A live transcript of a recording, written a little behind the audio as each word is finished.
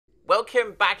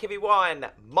Welcome back, everyone.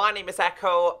 My name is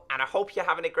Echo, and I hope you're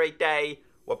having a great day.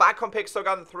 We're back on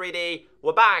Pixelgun 3D.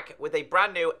 We're back with a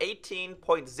brand new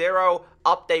 18.0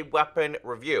 update weapon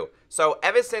review. So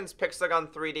ever since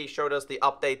Pixelgun 3D showed us the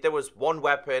update, there was one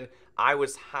weapon I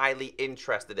was highly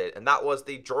interested in, and that was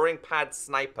the drawing pad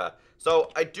sniper. So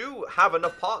I do have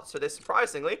enough parts for this,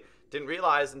 surprisingly. Didn't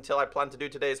realize until I planned to do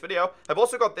today's video. I've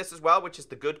also got this as well, which is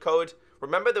the good code.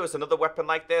 Remember there was another weapon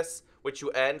like this, which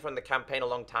you earned from the campaign a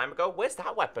long time ago? Where's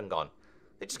that weapon gone?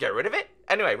 They just get rid of it?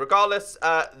 Anyway, regardless,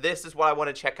 this is what I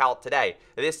want to check out today.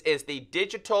 This is the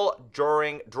digital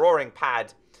drawing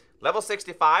pad. Level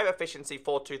 65, efficiency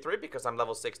 423, because I'm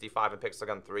level 65 in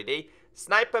Pixelgun 3D.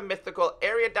 Sniper mythical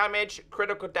area damage,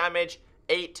 critical damage,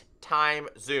 8-time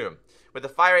zoom. With a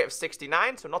fire rate of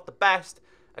 69, so not the best.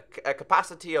 A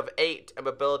capacity of 8, a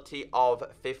mobility of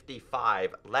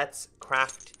 55. Let's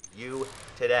craft you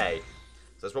today.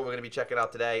 So that's what we're going to be checking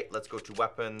out today. Let's go to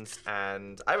weapons,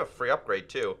 and I have a free upgrade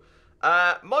too.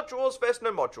 Modules versus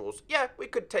no modules. Yeah, we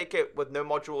could take it with no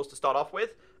modules to start off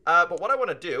with. But what I want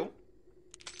to do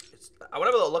is I want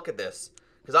to have a little look at this,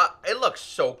 because it looks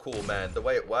so cool, man. The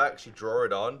way it works, you draw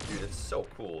it on. Dude, it's so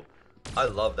cool. I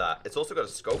love that. It's also got a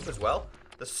scope as well.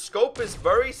 The scope is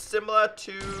very similar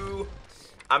to,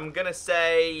 I'm going to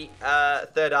say,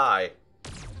 Third Eye.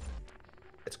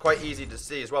 It's quite easy to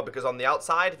see as well, because on the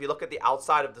outside, if you look at the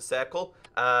outside of the circle,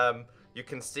 you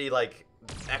can see, like,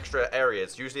 extra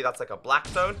areas. Usually that's like a black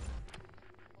zone.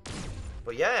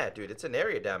 But yeah, dude, it's an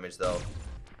area damage, though.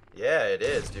 Yeah, it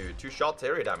is, dude. 2 shots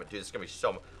area damage. Dude, it's going to be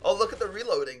so much. Oh, look at the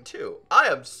reloading, too. I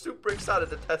am super excited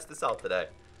to test this out today.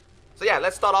 So yeah,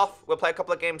 let's start off. We'll play a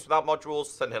couple of games without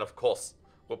modules, and then, of course,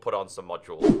 we'll put on some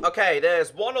modules. Okay,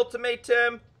 there's one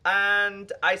ultimatum,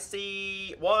 and I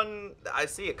see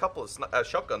a couple of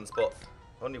shotguns, but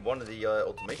only one of the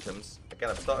ultimatums. Again,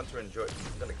 I'm starting to enjoy it.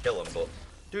 I'm gonna kill him, but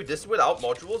dude, this without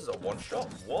modules is a one shot.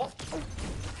 What?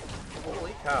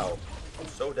 Holy cow! I'm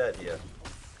so dead here.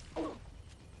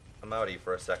 I'm outie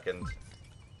for a second.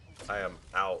 I am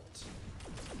out.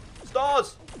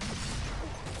 Stars!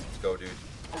 Let's go, dude.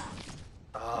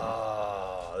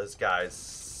 Ah, this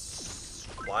guy's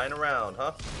flying around,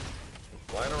 huh?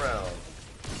 Flying around.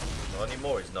 Not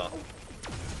anymore, he's not.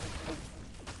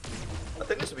 I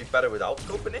think this would be better without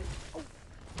scoping in.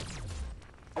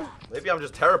 Maybe I'm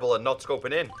just terrible at not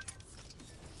scoping in.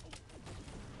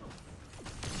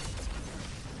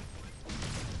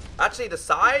 Actually, the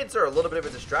sides are a little bit of a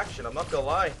distraction, I'm not gonna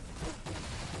lie.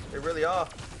 They really are.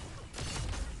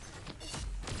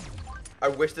 I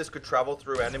wish this could travel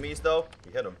through enemies, though.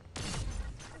 You hit him.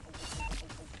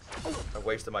 I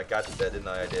wasted my gadget there, didn't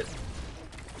I? I did.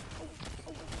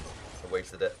 I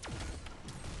wasted it.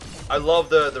 I love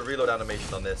the reload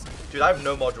animation on this. Dude, I have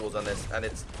no modules on this, and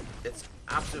it's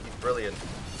absolutely brilliant.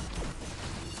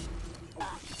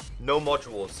 No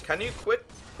modules. Can you quick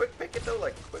pick it, though?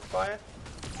 Like, quick fire?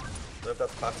 I don't know if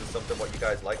that's classed as something what you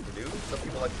guys like to do. Some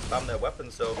people like to spam their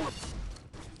weapons, so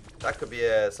that could be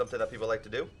something that people like to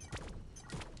do.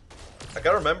 I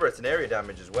gotta remember it's an area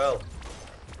damage as well.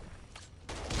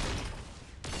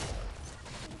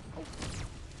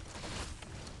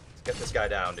 Let's get this guy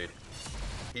down, dude.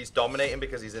 He's dominating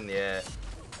because he's in the air.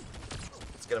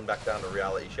 Let's get him back down to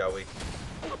reality, shall we?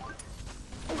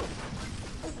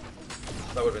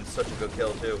 That would have been such a good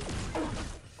kill, too.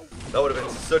 That would have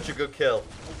been such a good kill.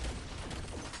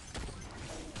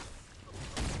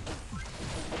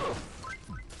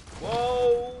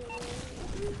 Whoa!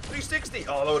 360!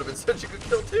 Oh, that would have been such a good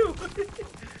kill, too.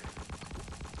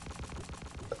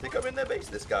 I think I'm in their base,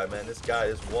 this guy, man. This guy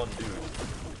is one dude.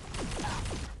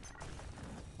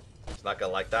 It's not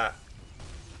gonna like that.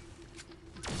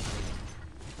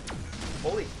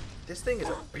 Holy, this thing is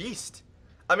a beast.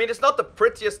 I mean, it's not the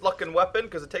prettiest looking weapon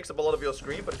because it takes up a lot of your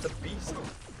screen, but it's a beast.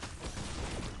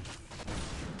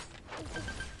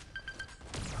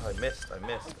 Oh, I missed.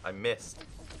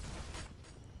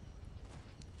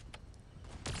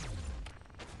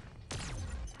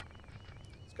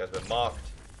 This guy's been marked.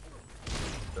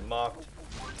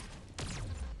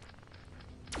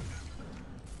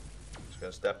 Just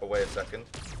gonna step away a second.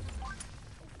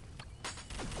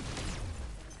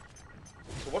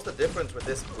 So what's the difference with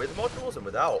this with modules and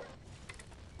without?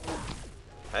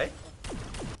 Hey?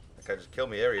 That guy just killed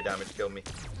me. Area damage killed me.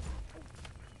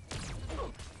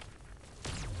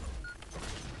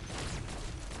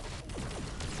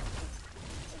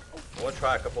 I want to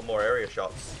try a couple more area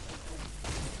shots.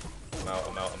 I'm out.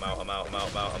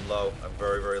 I'm low. I'm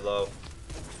very, very low.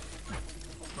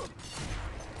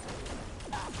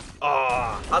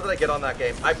 Ah, how did I get on that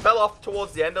game? I fell off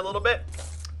towards the end a little bit.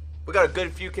 We got a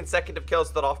good few consecutive kills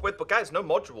to start off with, but guys, no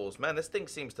modules, man. This thing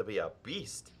seems to be a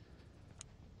beast.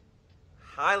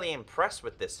 highly impressed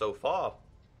with this so far.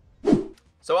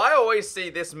 So I always see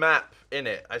this map in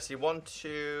it. I see 1,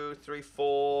 2, 3,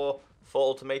 4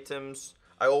 ultimatums.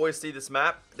 I always see this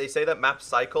map. They say that map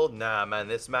cycled. Nah, man,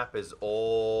 this map is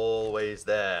always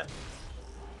there.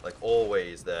 Like,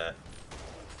 always there.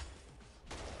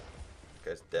 This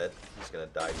guy's dead. He's gonna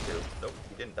die too. Nope,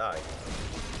 he didn't die.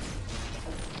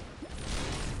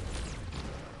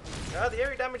 Nah, the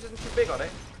area damage isn't too big on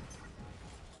it.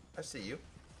 I see you.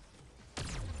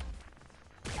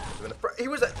 He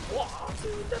was a... Whoa,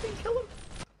 dude, that didn't kill him.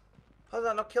 How did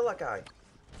that not kill that guy?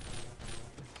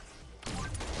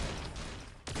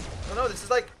 I don't know, this is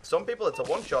like... Some people it's a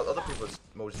one-shot, other people it's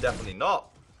most definitely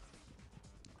not.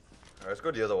 Alright, let's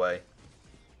go the other way.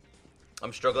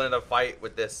 I'm struggling to fight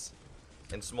with this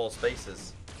in small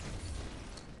spaces.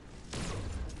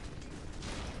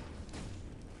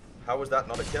 How was that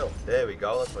not a kill? There we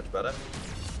go, that's much better.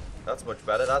 That's much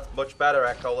better, that's much better,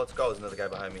 Echo. Let's go, there's another guy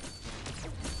behind me.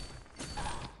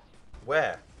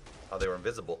 Where? Oh, they were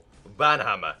invisible.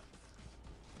 Banhammer.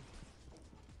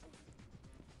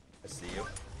 I see you.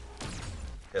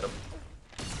 Hit him.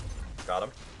 Got him.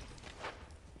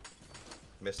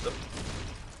 Missed him.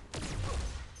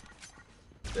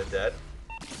 They're dead.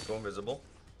 Go invisible.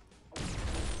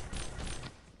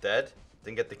 Dead.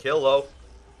 Didn't get the kill though.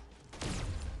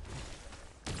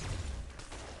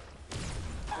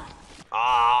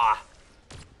 Ah!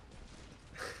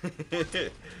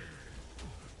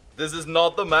 This is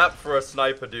not the map for a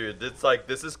sniper, dude. It's like,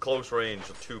 this is close range,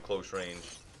 or too close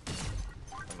range.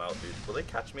 I'm out, dude. Will they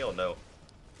catch me or no?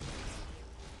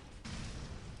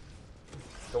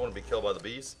 Don't want to be killed by the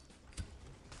bees.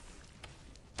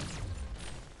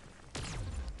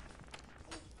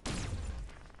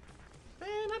 Man,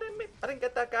 I didn't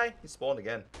get that guy. He spawned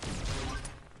again.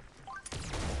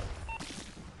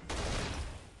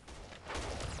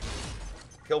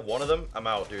 Kill one of them. I'm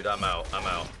out, dude. I'm out. I'm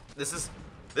out. This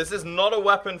is not a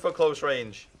weapon for close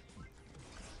range.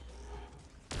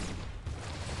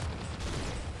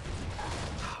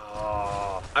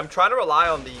 Oh, I'm trying to rely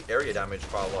on the area damage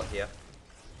quite a lot here.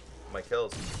 My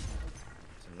kills.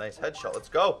 Some nice headshot. Let's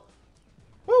go.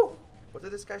 Woo! What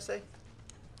did this guy say? I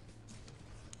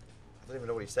don't even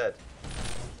know what he said.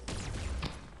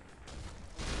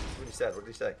 What he said? What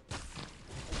did he say?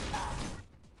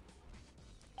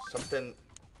 Something.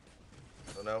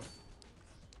 I don't know.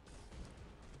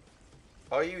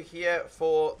 Are you here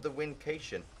for the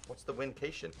wincation? What's the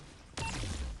wincation?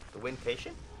 The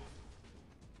wincation?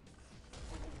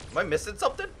 Am I missing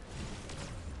something?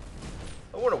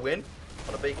 I want to win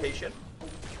on a vacation.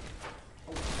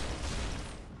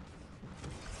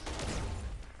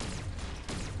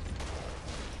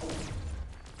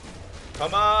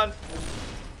 Come on!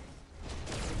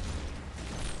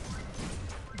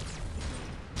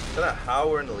 I don't know how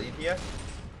we're in the lead here.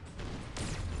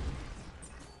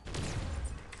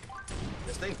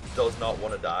 This thing does not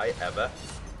want to die, ever.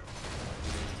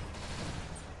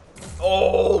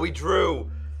 Oh, we drew!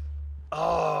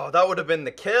 Oh, that would have been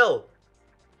the kill.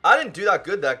 I didn't do that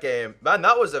good that game. Man,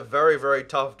 that was a very, very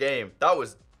tough game. That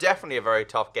was definitely a very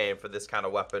tough game for this kind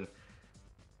of weapon.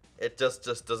 It just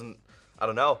doesn't... I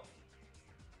don't know.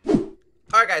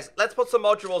 Alright, guys. Let's put some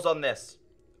modules on this.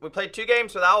 We played 2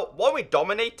 games without... One we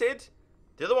dominated.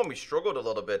 The other one we struggled a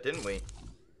little bit, didn't we?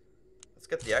 Let's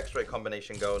get the X-ray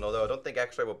combination going. Although I don't think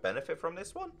X-ray will benefit from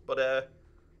this one. But,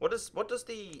 what does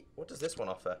this one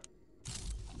offer?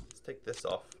 Let's take this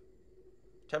off.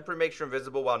 Temporary makes you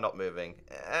invisible while not moving.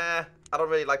 I don't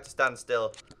really like to stand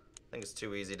still. I think it's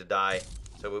too easy to die.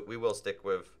 So we will stick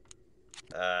with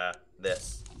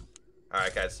this.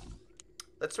 Alright, guys.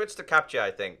 Let's switch to capture,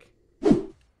 I think.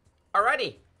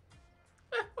 Alrighty.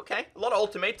 Okay. A lot of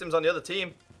ultimatums on the other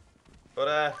team.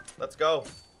 But, let's go.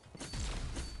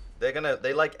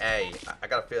 They like A. I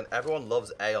got a feeling everyone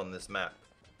loves A on this map.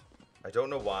 I don't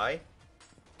know why.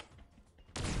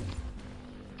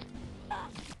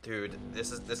 Dude,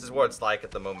 this is what it's like at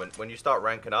the moment. When you start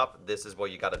ranking up, this is what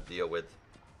you gotta deal with.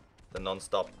 The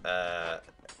non-stop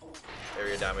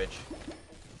area damage.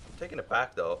 I'm taking it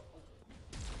back though.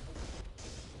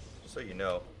 Just so you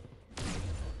know.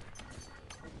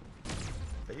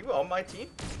 Are you on my team?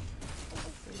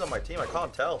 Who's on my team? I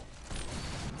can't tell.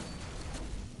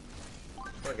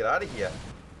 I want to get out of here.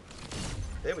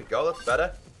 There we go, that's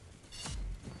better.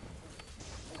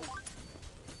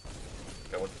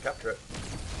 I want to capture it.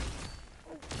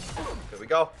 There we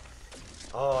go.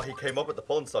 Oh, he came up with the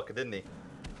pulling sucker, didn't he?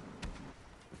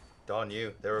 Darn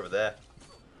you, they're over there.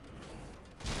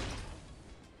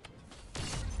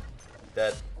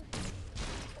 Dead.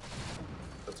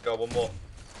 Let's go, one more.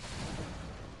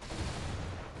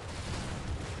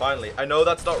 Finally. I know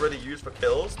that's not really used for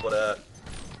kills, but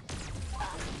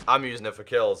I'm using it for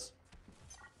kills.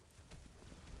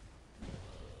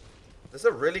 This is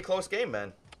a really close game,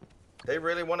 man. They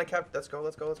really want to cap. Let's go,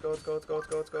 let's go, let's go, let's go, let's go, let's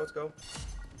go, let's go, let's go.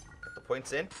 Get the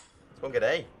points in. Let's go and get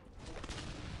A.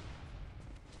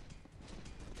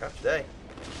 Capture A.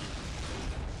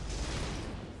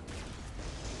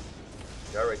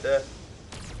 Guy right there.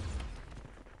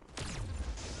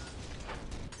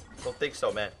 Don't think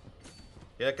so, man.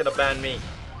 You're not gonna ban me.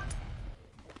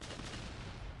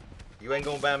 You ain't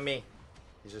gonna ban me.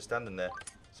 He's just standing there.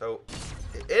 So,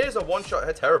 it is a one-shot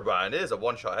head. Herobrine. It is a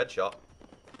one-shot headshot.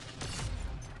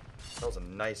 That was a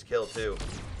nice kill, too.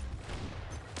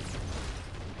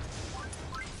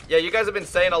 Yeah, you guys have been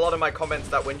saying a lot in my comments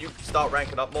that when you start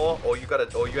ranking up more, all you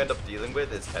end up dealing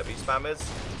with is heavy spammers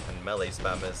and melee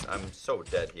spammers. I'm so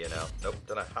dead here now. Nope,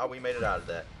 don't know how we made it out of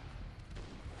there.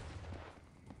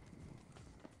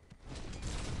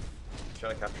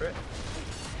 Trying to capture it.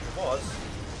 It was.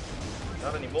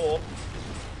 Not anymore.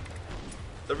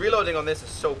 The reloading on this is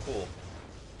so cool.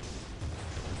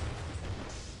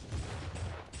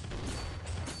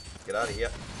 Let's get out of here.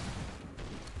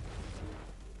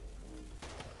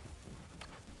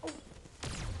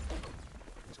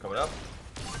 He's coming up.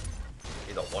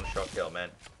 He's a one-shot kill,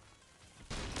 man.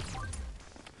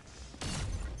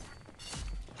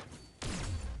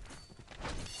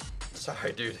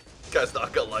 Sorry, dude. You guys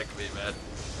not gonna like me, man.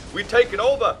 We taking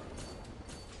over.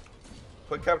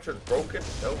 Point capture is broken.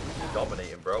 Nope,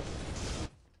 dominating, bro.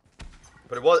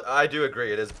 But it was. I do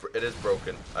agree. It is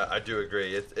broken. I do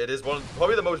agree. It is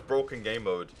probably the most broken game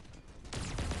mode.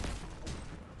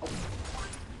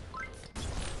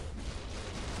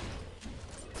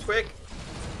 Quick.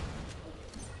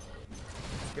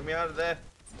 Get me out of there.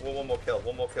 One more kill.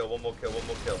 One more kill. One more kill. One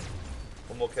more kill.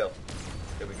 One more kill.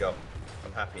 Here we go.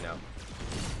 I'm happy now.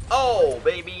 Oh,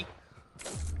 baby.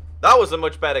 That was a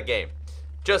much better game.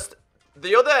 Just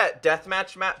the other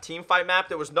deathmatch map, teamfight map,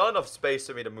 there was not enough space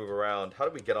for me to move around. How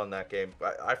did we get on that game?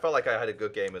 I felt like I had a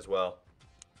good game as well.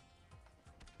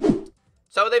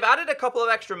 So they've added a couple of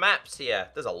extra maps here.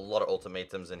 There's a lot of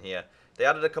ultimatums in here. They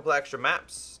added a couple of extra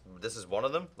maps. This is one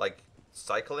of them, like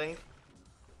cycling.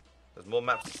 There's more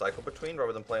maps to cycle between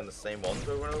rather than playing the same ones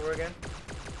over and over again.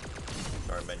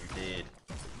 Sorry, man, you did.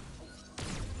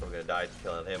 Probably gonna die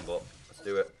killing him, but let's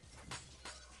do it.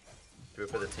 Do it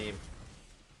for the team.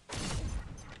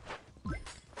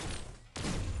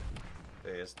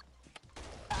 There he is.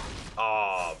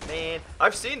 Oh, man.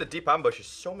 I've seen the deep ambushes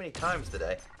so many times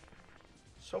today.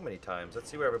 So many times. Let's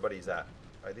see where everybody's at.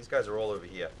 Alright, these guys are all over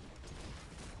here.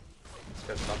 This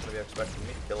guy's not gonna be expecting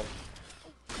me to kill him.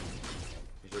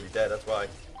 He's already dead, that's why.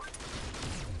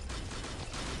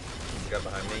 There's a guy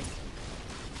behind me.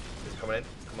 He's coming in.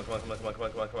 Come on, come on, come on, come on, come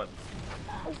on, come on, come on.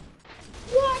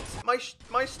 What?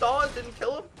 My stars didn't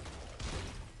kill him?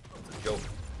 That's a joke.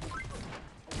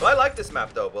 But I like this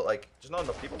map though, but like, just not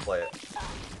enough people play it.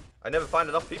 I never find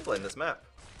enough people in this map.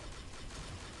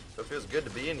 So it feels good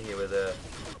to be in here with a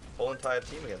whole entire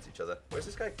team against each other. Where's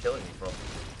this guy killing me from?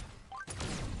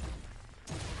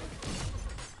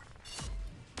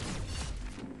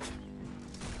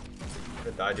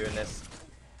 Gonna die doing this.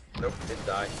 Nope, didn't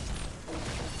die.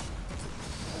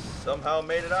 Somehow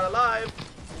made it out alive.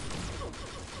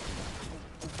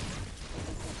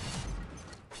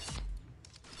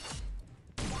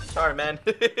 Sorry, man.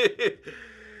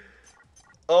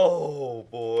 Oh,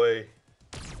 boy.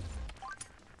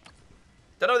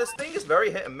 Don't know, this thing is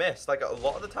very hit and miss. Like, a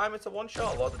lot of the time it's a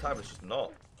one-shot, a lot of the time it's just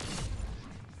not.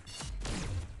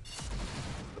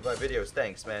 But my videos,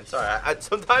 thanks, man. Sorry,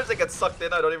 sometimes I get sucked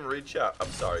in, I don't even read chat.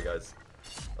 I'm sorry, guys.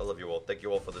 I love you all. Thank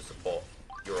you all for the support.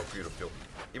 You're all beautiful.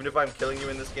 Even if I'm killing you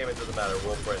in this game, it doesn't matter. We're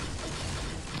all friends.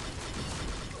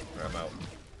 I'm out.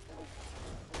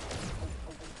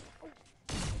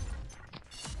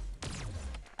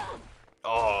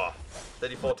 Oh,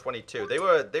 34-22.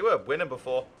 They were winning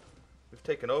before. We've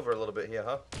taken over a little bit here,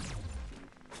 huh?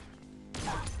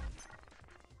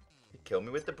 You kill me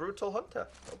with the brutal hunter.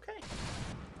 Okay.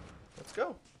 Let's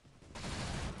go.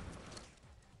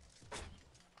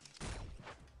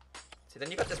 See, then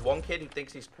you got this one kid who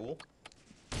thinks he's cool.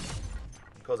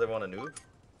 He calls everyone a noob.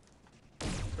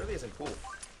 It really isn't cool. It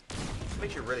just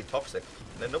makes you really toxic.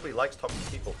 And then nobody likes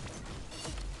toxic people.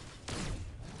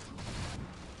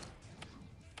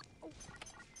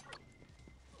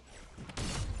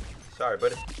 Sorry,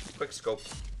 buddy. Quick scope.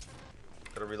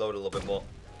 Gotta reload a little bit more.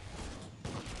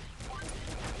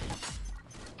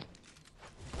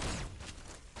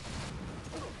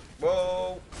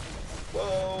 Whoa!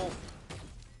 Whoa!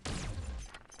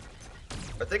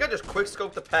 I think I just quick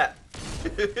scoped the pet.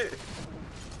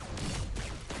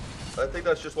 I think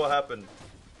that's just what happened.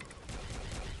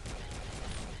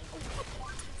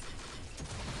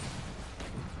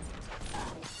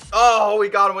 Oh, we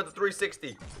got him with the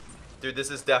 360. Dude,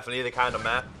 this is definitely the kind of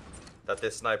map that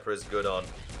this sniper is good on.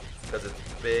 Because it's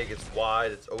big, it's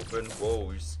wide, it's open.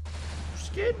 Whoa, you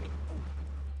scared me.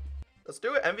 Let's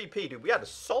do it. MVP, dude. We had a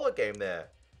solid game there.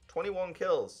 21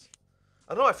 kills.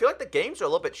 I don't know, I feel like the games are a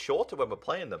little bit shorter when we're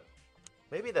playing them.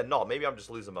 Maybe they're not. Maybe I'm just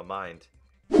losing my mind.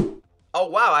 Oh,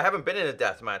 wow. I haven't been in a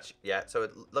deathmatch yet, so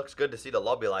it looks good to see the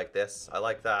lobby like this. I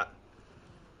like that.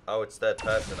 Oh, it's third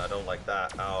person. I don't like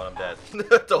that. Oh, I'm dead.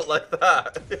 Don't like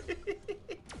that.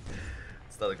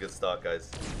 It's not a good start, guys.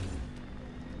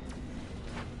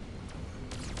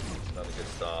 It's not a good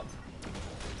start.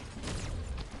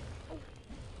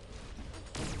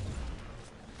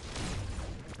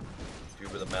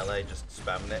 Dude with a melee, just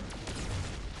spamming it.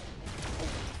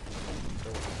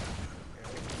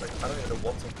 Like, I don't even know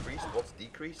what's increased, what's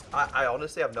decreased. I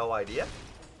honestly have no idea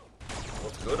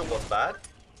what's good and what's bad.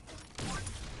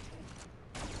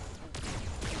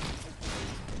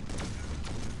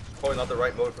 Probably not the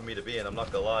right mode for me to be in, I'm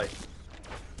not gonna lie.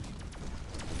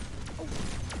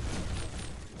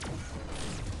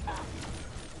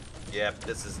 Yeah,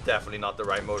 this is definitely not the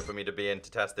right mode for me to be in to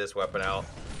test this weapon out.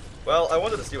 Well, I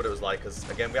wanted to see what it was like, because,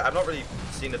 again, I've not really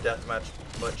seen a deathmatch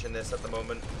much in this at the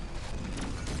moment.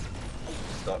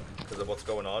 Stuck because of what's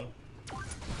going on.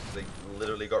 They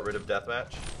literally got rid of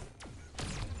deathmatch.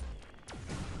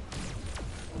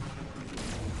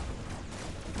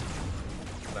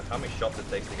 I don't know how many shots it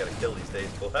takes to get a kill these days,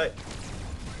 but hey.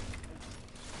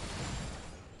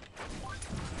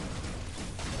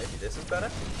 Maybe this is better?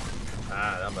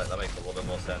 Ah, that makes a little bit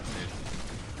more sense, dude.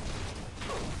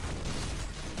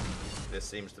 This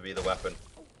seems to be the weapon.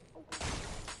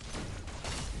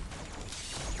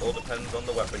 All depends on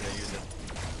the weapon you're using.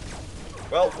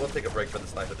 Well, we'll take a break for the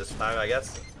sniper this time, I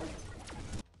guess.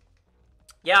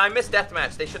 Yeah, I missed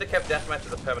deathmatch. They should have kept deathmatch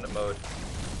as a permanent mode.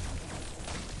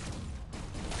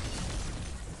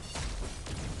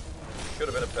 Should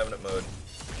have been a permanent mode.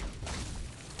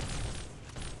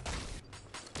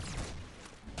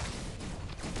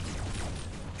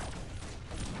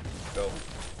 Go.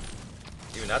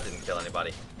 Even that didn't kill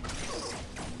anybody.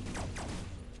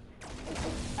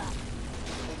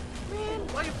 Man,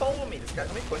 why are you following me? This guy,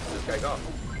 how many points has this guy got?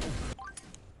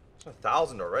 It's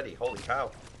 1,000 already. Holy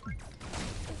cow.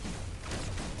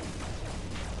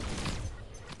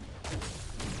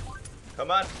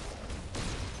 Come on.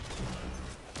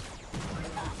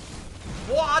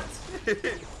 What?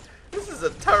 This is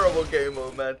a terrible game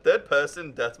mode, man. Third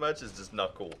person deathmatch is just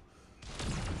not cool.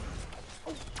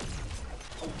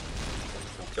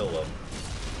 Kill them.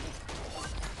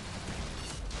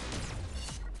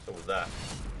 So was that.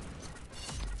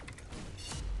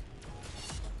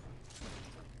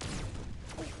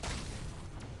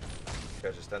 You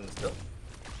guys are standing still.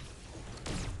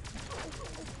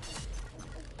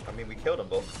 I mean, we killed them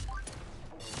both.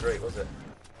 Great, was it?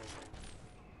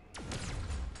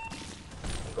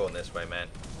 I'm going this way, man.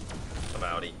 I'm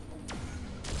outie.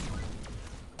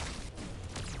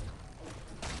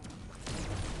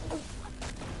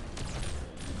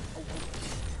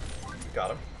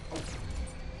 Got him.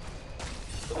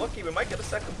 So lucky we might get a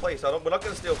second place. We're not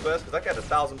going to steal first because I got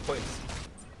 1,000 points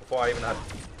before I even had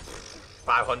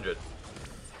 500.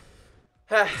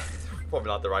 Probably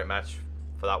not the right match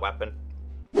for that weapon.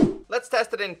 Let's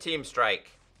test it in Team Strike.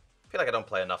 I feel like I don't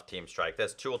play enough Team Strike.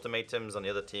 There's 2 ultimatums on the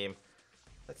other team.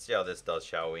 Let's see how this does,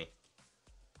 shall we?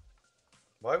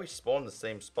 Why are we spawned in the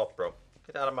same spot, bro?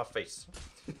 Get out of my face.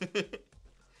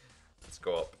 Let's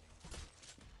go up.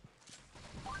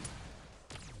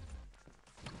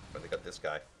 Oh, they got this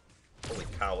guy. Holy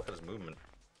cow, look at his movement.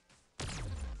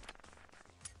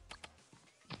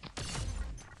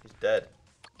 He's dead.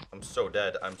 I'm so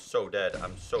dead. I'm so dead.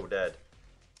 I'm so dead.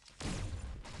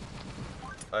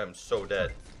 I am so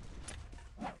dead.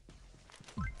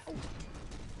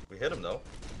 We hit him, though.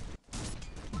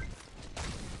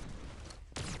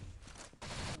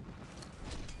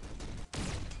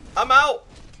 I'm out!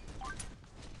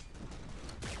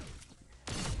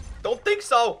 Don't think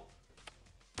so!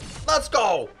 Let's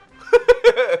go!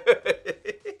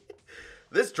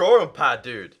 This drawing pad,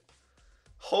 dude.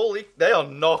 Holy, they are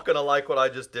not gonna like what I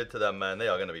just did to them, man. They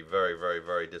are gonna be very, very,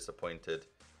 very disappointed.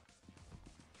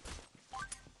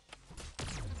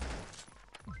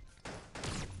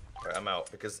 Alright, I'm out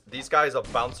because these guys are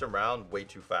bouncing around way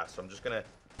too fast. So I'm just gonna...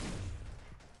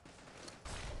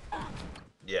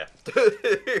 Yeah.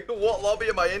 What lobby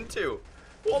am I into?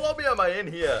 What lobby am I in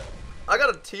here? I got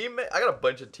a teammate. I got a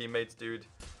bunch of teammates, dude.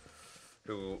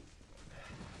 Who...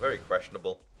 Very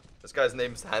questionable. This guy's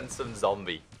name's Handsome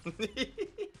Zombie.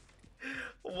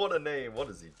 What a name. What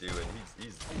is he doing?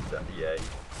 He's yeah.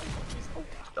 He's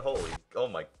holy. Oh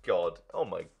my god. Oh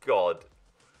my god.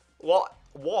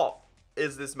 What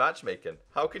is this matchmaking?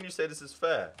 How can you say this is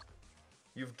fair?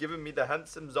 You've given me the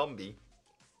handsome zombie.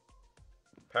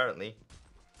 Apparently.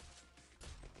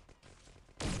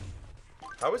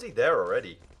 How is he there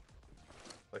already?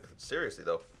 Like, seriously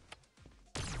though.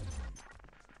 He's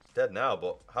dead now,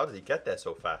 but how did he get there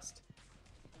so fast?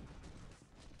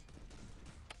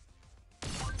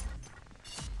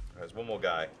 There's one more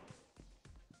guy.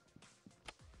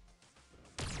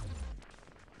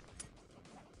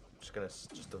 Just gonna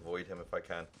avoid him if I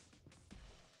can.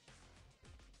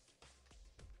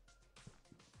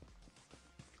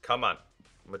 Come on.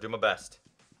 I'm gonna do my best.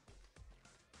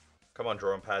 Come on,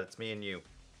 drawing pad. It's me and you.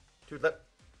 Dude,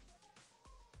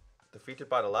 defeated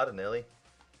by the ladder nearly.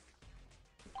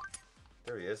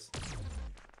 There he is.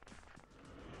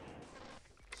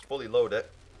 Let's fully load it.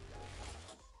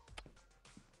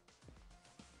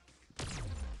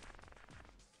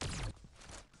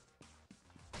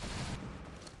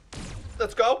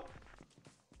 Let's go.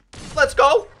 Let's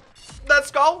go.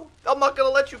 Let's go. I'm not gonna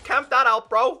let you camp that out,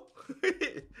 bro.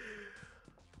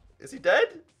 Is he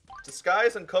dead?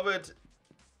 Disguise uncovered.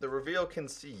 The reveal can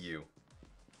see you.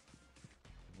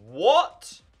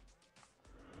 What?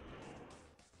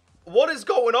 What is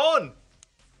going on?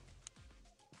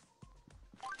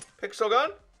 Pixel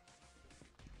gun?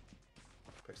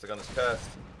 Pixel gun is cursed.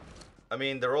 I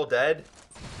mean, they're all dead.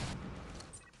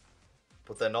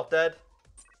 But they're not dead.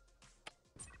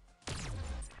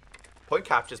 Point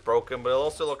capture's broken, but it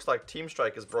also looks like Team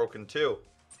Strike is broken too.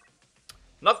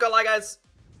 Not gonna lie, guys.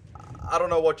 I don't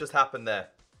know what just happened there.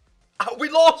 We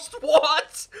lost!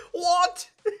 What? What?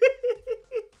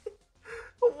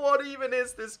 What even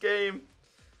is this game?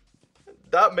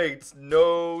 That makes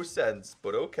no sense,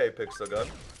 but okay, Pixel Gun.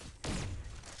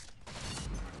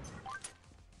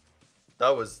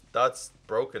 That's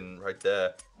broken right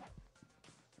there.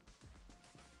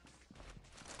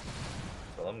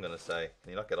 That's all I'm gonna say. Can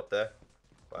you not get up there?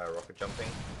 By rocket jumping?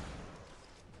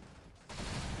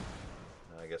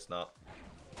 No, I guess not.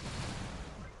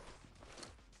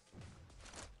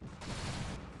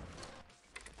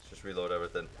 Let's just reload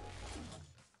everything.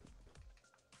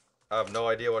 I have no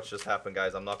idea what's just happened,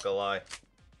 guys. I'm not gonna lie.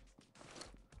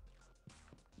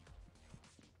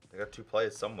 They got two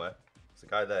players somewhere. There's a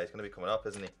guy there. He's gonna be coming up,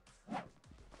 isn't he? I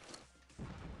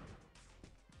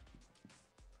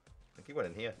think he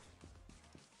went in here.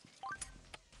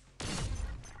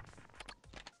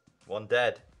 One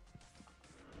dead.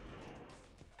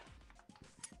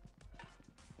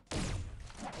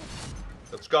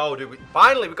 Let's go, dude.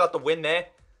 Finally, we got the win there.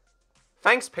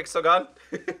 Thanks, Pixel Gun.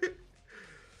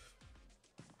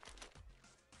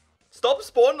 Stop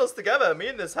spawning us together. Me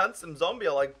and this handsome zombie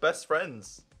are like best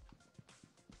friends.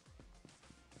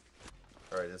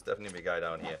 Alright, there's definitely a guy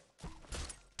down here.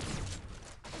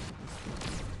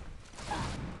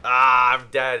 Ah, I'm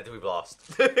dead. We've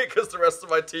lost. Because the rest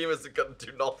of my team isn't going to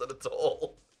do nothing at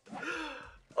all.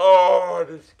 Oh,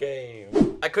 this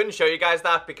game. I couldn't show you guys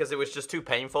that because it was just too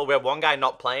painful. We had one guy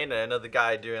not playing and another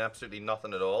guy doing absolutely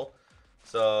nothing at all.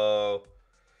 So,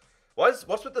 what's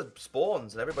with the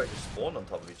spawns and everybody just spawned on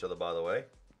top of each other, by the way?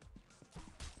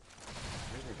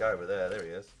 There's a guy over there. There he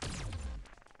is.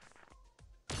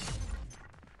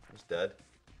 He's dead.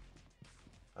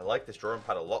 I like this drawing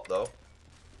pad a lot, though.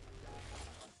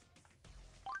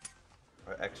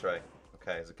 Right, X-ray.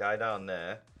 Okay, there's a guy down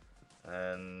there.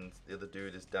 And the other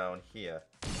dude is down here.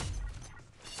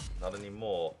 Not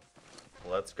anymore.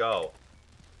 Let's go.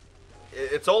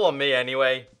 It's all on me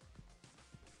anyway.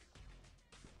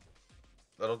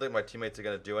 I don't think my teammates are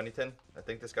going to do anything. I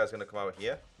think this guy's going to come out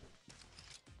here.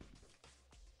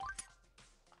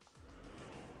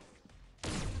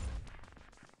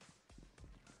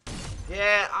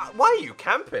 Yeah, why are you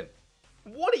camping?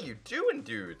 What are you doing,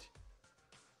 dude?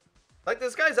 Like,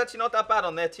 this guy's actually not that bad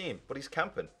on their team, but he's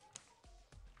camping.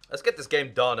 Let's get this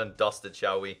game done and dusted,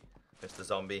 shall we, Mr.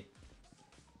 Zombie?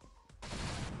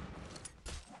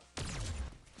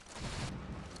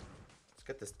 Let's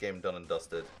get this game done and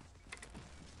dusted.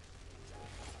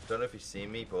 Don't know if he's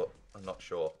seen me, but I'm not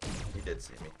sure. He did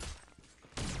see me.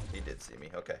 He did see me.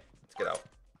 Okay, let's get out.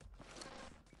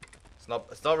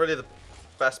 It's not really the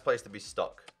best place to be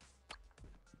stuck.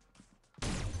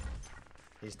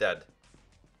 He's dead.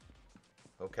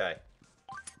 Okay.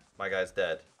 My guy's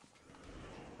dead.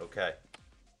 Okay.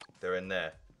 They're in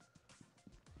there.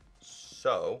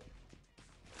 So.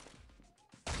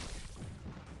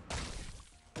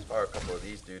 Let's fire a couple of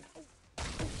these, dude.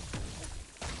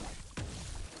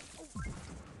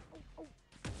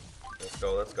 Let's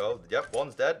go, let's go. Yep,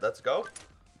 one's dead. Let's go.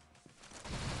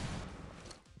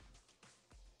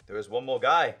 There is one more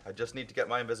guy. I just need to get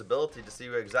my invisibility to see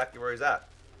exactly where he's at.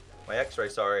 My x-ray,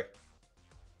 sorry.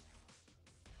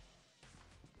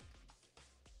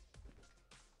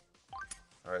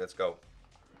 Alright, let's go.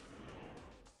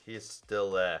 He is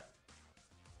still there.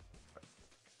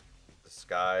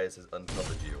 Disguise has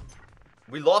uncovered you.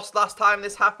 We lost last time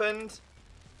this happened.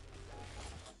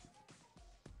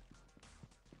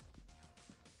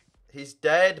 He's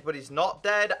dead, but he's not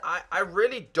dead. I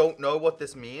really don't know what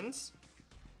this means.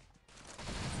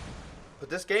 But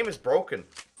this game is broken.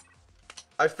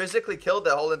 I physically killed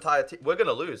the whole entire team. We're going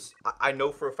to lose. I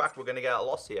know for a fact we're going to get a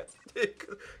loss here.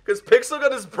 Because Pixel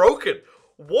Gun is broken.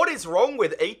 What is wrong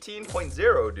with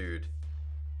 18.0, dude?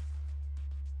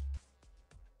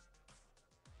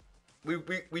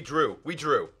 We drew. We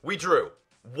drew. We drew.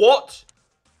 What?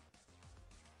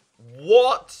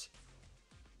 What?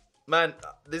 Man,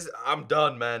 I'm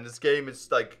done, man. This game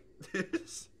is like...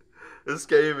 This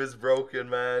game is broken,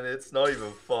 man. It's not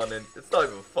even fun, and it's not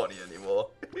even funny anymore.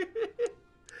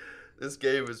 This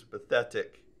game is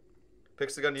pathetic.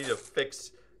 Pixel, you need to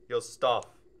fix your stuff,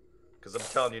 because I'm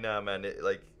telling you now, man.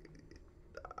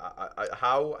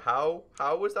 How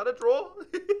was that a draw?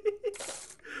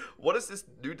 What is this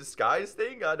new disguise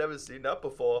thing? I've never seen that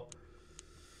before.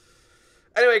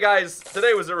 Anyway, guys,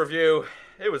 today was a review.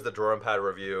 It was the drawing pad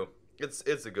review.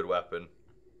 It's a good weapon.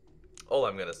 All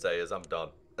I'm gonna say is I'm done.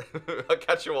 I'll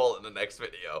catch you all in the next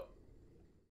video.